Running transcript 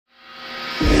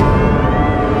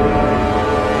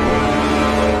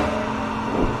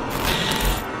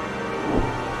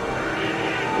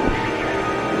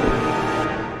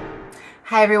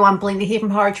Hey everyone, Belinda here from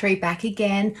Horror Tree, back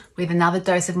again with another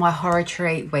dose of my Horror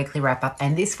Tree weekly wrap up.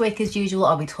 And this week, as usual,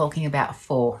 I'll be talking about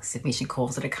 4 submission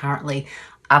calls that are currently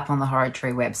up on the Horror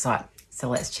Tree website. So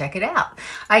let's check it out.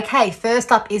 Okay,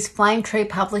 first up is Flame Tree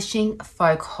Publishing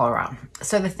Folk Horror.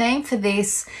 So the theme for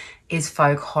this is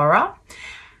folk horror.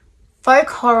 Folk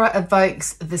horror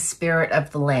evokes the spirit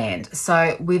of the land.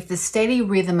 So with the steady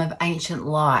rhythm of ancient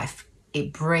life,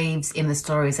 it breathes in the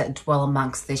stories that dwell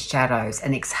amongst the shadows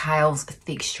and exhales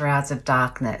thick shrouds of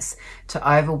darkness to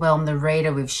overwhelm the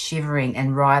reader with shivering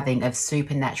and writhing of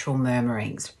supernatural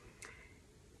murmurings.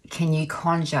 Can you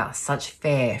conjure such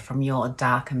fare from your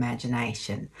dark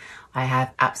imagination? I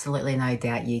have absolutely no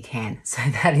doubt you can. So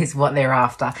that is what they're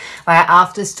after. They are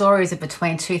after stories of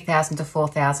between 2,000 to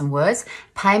 4,000 words.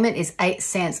 Payment is 8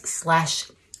 cents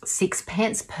 / 6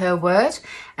 pence per word,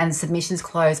 and submissions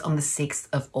close on the 6th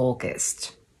of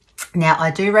August. Now, I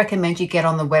do recommend you get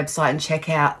on the website and check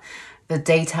out the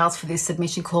details for this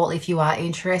submission call if you are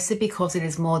interested, because it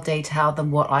is more detailed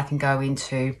than what I can go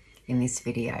into in this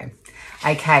video.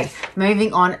 Okay,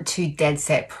 moving on to Dead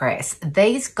Set Press.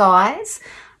 These guys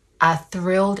are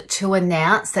thrilled to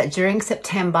announce that during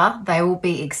September, they will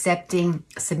be accepting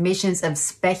submissions of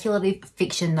speculative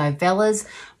fiction novellas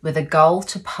with a goal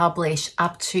to publish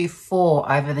up to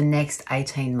 4 over the next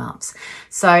 18 months.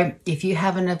 So if you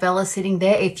have a novella sitting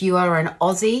there, if you are an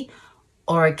Aussie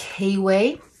or a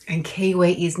Kiwi, and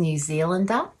Kiwi is New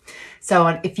Zealander.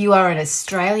 So if you are an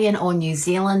Australian or New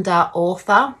Zealander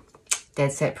author,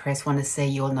 Dead Set Press want to see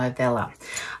your novella.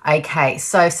 Okay,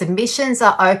 so submissions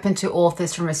are open to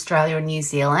authors from Australia and New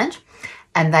Zealand,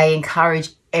 and they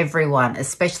encourage everyone,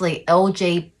 especially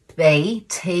LGBTIQ,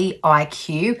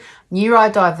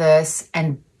 neurodiverse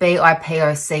and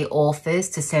BIPOC authors,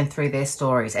 to send through their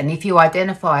stories. And if you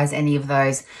identify as any of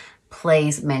those,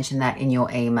 please mention that in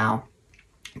your email.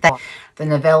 The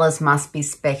novellas must be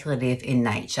speculative in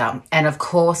nature. And of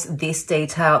course, this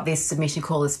submission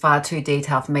call is far too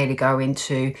detailed for me to go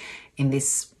into in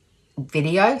this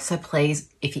video. So please,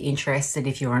 if you're interested,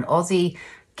 if you're an Aussie,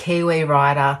 Kiwi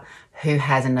writer who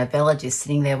has a novella just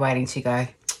sitting there waiting to go,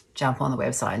 jump on the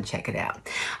website and check it out.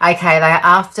 Okay, they are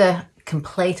after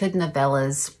completed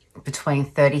novellas between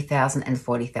 30,000 and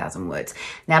 40,000 words.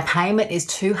 Now, payment is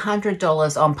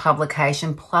 $200 on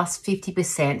publication plus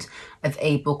 50% of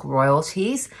ebook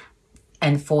royalties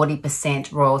and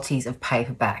 40% royalties of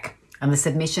paperback. And the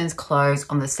submissions close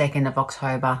on the 2nd of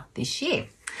October this year.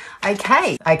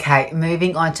 Okay,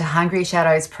 moving on to Hungry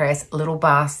Shadows Press, Little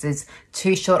Bastards,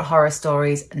 2 short horror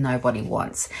stories nobody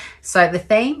wants. So the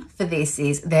theme for this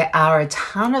is there are a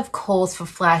ton of calls for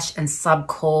flash and sub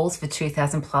calls for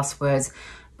 2,000 plus words.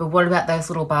 But what about those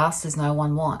little bastards no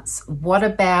one wants? What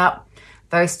about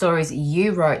those stories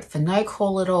you wrote for no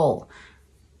call at all,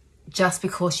 just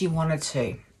because you wanted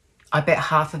to? I bet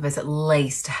half of us at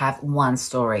least have one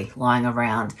story lying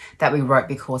around that we wrote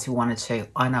because we wanted to.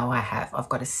 I know I have. I've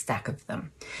got a stack of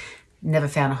them. Never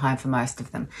found a home for most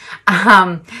of them.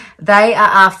 They are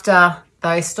after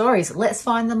those stories. Let's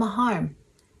find them a home.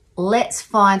 Let's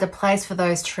find a place for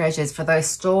those treasures, for those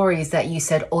stories that you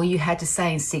said all you had to say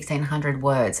in 1,600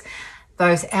 words.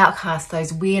 Those outcasts,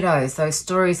 those weirdos, those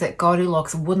stories that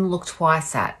Goldilocks wouldn't look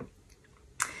twice at.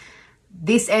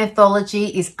 This anthology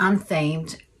is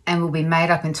unthemed and will be made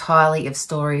up entirely of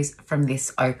stories from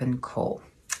this open call.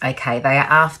 Okay, they are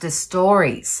after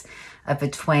stories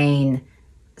between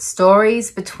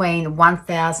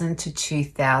 1,000 to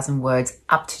 2,000 words,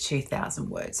 up to 2,000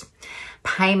 words.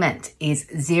 Payment is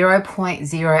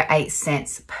 0.08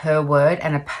 cents per word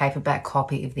and a paperback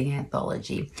copy of the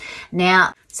anthology.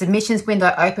 Now, submissions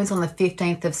window opens on the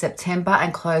 15th of September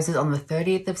and closes on the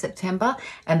 30th of September.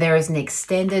 And there is an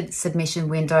extended submission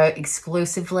window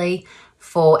exclusively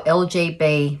for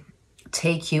LGBTQIA+,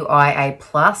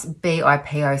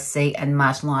 BIPOC and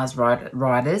marginalised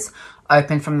writers,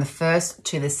 open from the 1st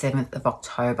to the 7th of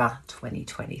October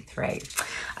 2023.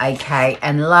 Okay,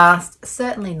 and last,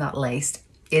 certainly not least,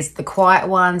 is The Quiet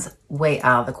Ones. We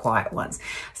are the Quiet Ones.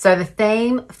 So the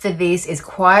theme for this is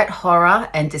quiet horror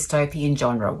and dystopian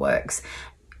genre works.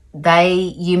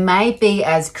 You may be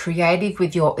as creative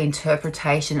with your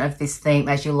interpretation of this theme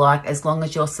as you like, as long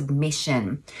as your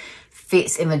submission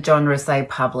fits in the genres they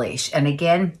publish. And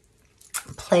again,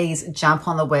 please jump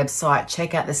on the website,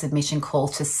 check out the submission call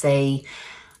to see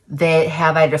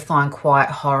how they define quiet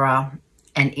horror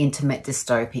and intimate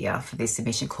dystopia for this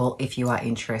submission call if you are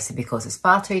interested, because it's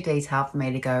far too detailed for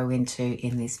me to go into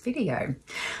in this video.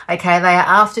 Okay, they are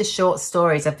after short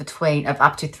stories of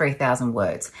up to 3,000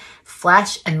 words,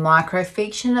 flash and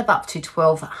microfiction of up to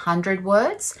 1,200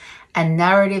 words, and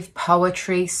narrative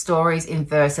poetry stories in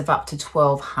verse of up to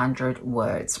 1,200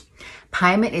 words.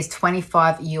 Payment is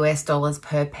 $25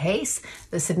 per piece.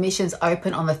 The submissions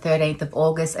open on the 13th of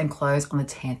August and close on the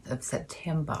 10th of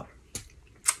September.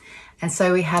 And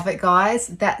so we have it, guys.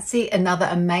 That's it. Another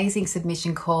amazing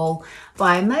submission call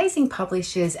by amazing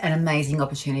publishers and amazing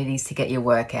opportunities to get your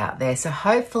work out there. So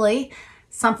hopefully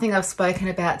something I've spoken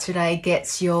about today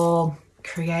gets your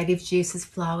creative juices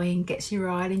flowing, gets you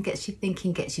writing, gets you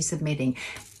thinking, gets you submitting.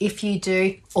 If you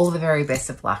do, all the very best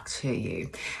of luck to you.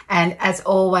 And as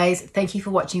always, thank you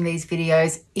for watching these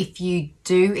videos. If you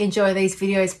do enjoy these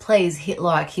videos, please hit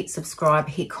like, hit subscribe,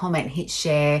 hit comment, hit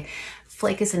share.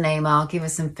 Flick us an email, give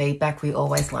us some feedback. We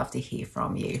always love to hear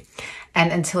from you.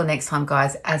 And until next time,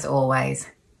 guys, as always,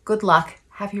 good luck,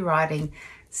 happy writing,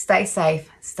 stay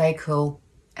safe, stay cool,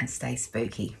 and stay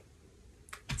spooky.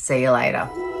 See you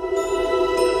later.